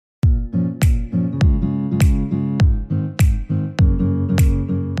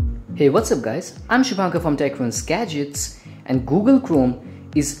Hey, what's up guys? I'm Shubhankar from TechRunsGadgets, and Google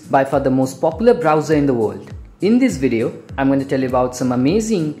Chrome is by far the most popular browser in the world. In this video, I'm going to tell you about some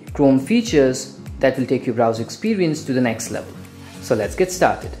amazing Chrome features that will take your browser experience to the next level. So let's get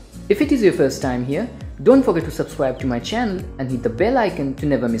started. If it is your first time here, don't forget to subscribe to my channel and hit the bell icon to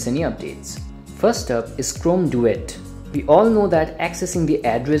never miss any updates. First up is Chrome DUET. We all know that accessing the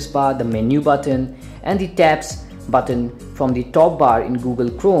address bar, the menu button, and the tabs button from the top bar in Google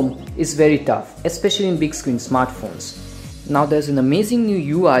Chrome is very tough, especially in big screen smartphones. Now there's an amazing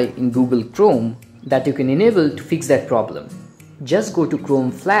new UI in Google Chrome that you can enable to fix that problem. Just go to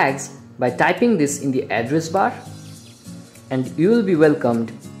Chrome flags by typing this in the address bar, and you will be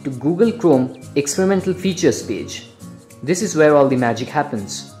welcomed to Google Chrome experimental features page. This is where all the magic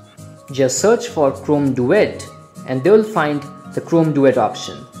happens. Just search for Chrome DUET and they will find the Chrome DUET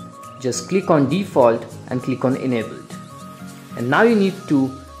option. Just click on default and click on enabled. And now you need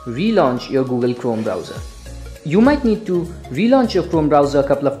to relaunch your Google Chrome browser. You might need to relaunch your Chrome browser a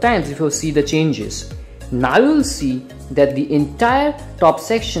couple of times before you see the changes. Now you will see that the entire top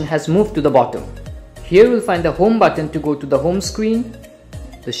section has moved to the bottom. Here you will find the home button to go to the home screen,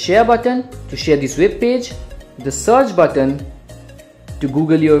 the share button to share this web page, the search button to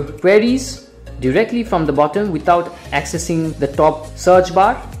Google your queries directly from the bottom without accessing the top search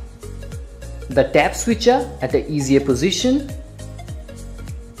bar, the tab switcher at an easier position,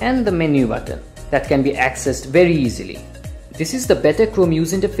 and the menu button that can be accessed very easily. This is the better Chrome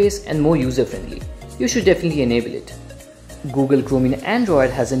user interface and more user friendly. You should definitely enable it. Google Chrome in Android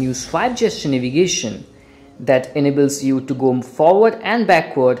has a new swipe gesture navigation that enables you to go forward and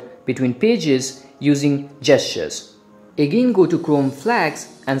backward between pages using gestures. Again, go to Chrome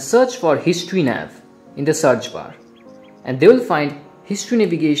flags and search for History Nav in the search bar, and they will find History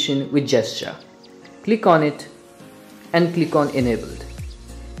Navigation with gesture. Click on it and click on enabled.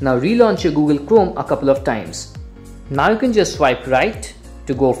 Now relaunch your Google Chrome a couple of times. Now you can just swipe right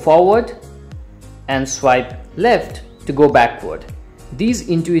to go forward and swipe left to go backward. These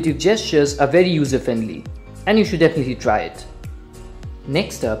intuitive gestures are very user friendly and you should definitely try it.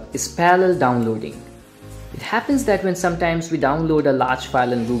 Next up is parallel downloading. It happens that when sometimes we download a large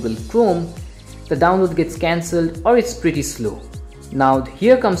file in Google Chrome, the download gets cancelled or it's pretty slow. Now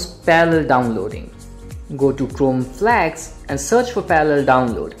here comes parallel downloading. Go to Chrome flags and search for parallel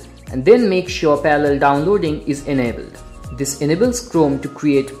download, and then make sure parallel downloading is enabled. This enables Chrome to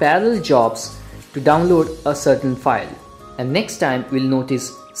create parallel jobs to download a certain file, and next time we'll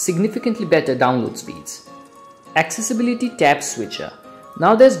notice significantly better download speeds. Accessibility tab switcher.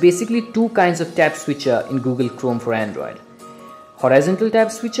 Now there's basically two kinds of tab switcher in Google Chrome for Android. Horizontal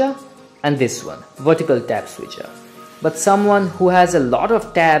tab switcher and this one, vertical tab switcher. But someone who has a lot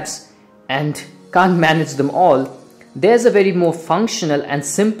of tabs and can't manage them all, there's a very more functional and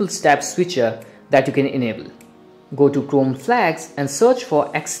simple tab switcher that you can enable. Go to Chrome flags and search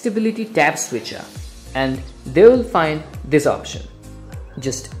for accessibility tab switcher, and they will find this option.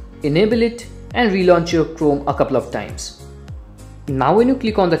 Just enable it and relaunch your Chrome a couple of times. Now when you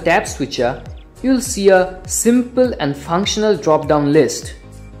click on the tab switcher, you'll see a simple and functional drop-down list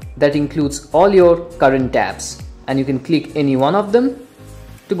that includes all your current tabs, and you can click any one of them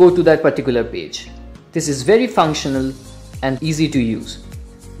to go to that particular page. This is very functional and easy to use.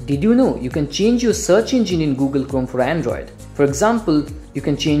 Did you know you can change your search engine in Google Chrome for Android? For example, you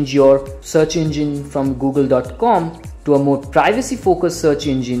can change your search engine from google.com to a more privacy-focused search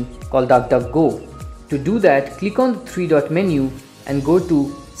engine called DuckDuckGo. To do that, click on the three-dot menu and go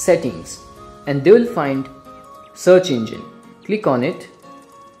to Settings, and they will find Search Engine. Click on it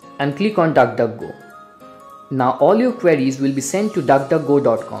and click on DuckDuckGo. Now all your queries will be sent to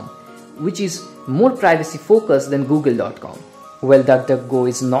DuckDuckGo.com, which is more privacy focused than Google.com. Well, DuckDuckGo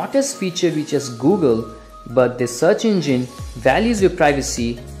is not as feature-rich as Google, but this search engine values your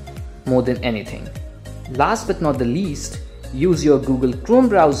privacy more than anything. Last but not the least, use your Google Chrome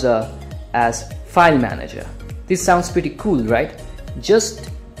browser as file manager. This sounds pretty cool, right? Just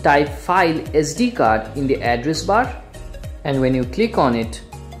type file SD card in the address bar, and when you click on it,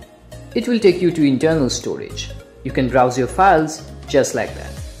 it will take you to internal storage. You can browse your files just like that.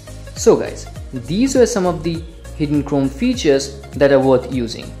 So guys, these were some of the hidden Chrome features that are worth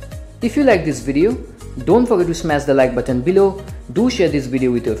using. If you like this video, don't forget to smash the like button below, do share this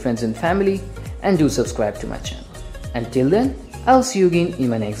video with your friends and family, and do subscribe to my channel. Until then, I'll see you again in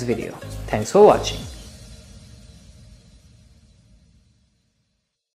my next video. Thanks for watching.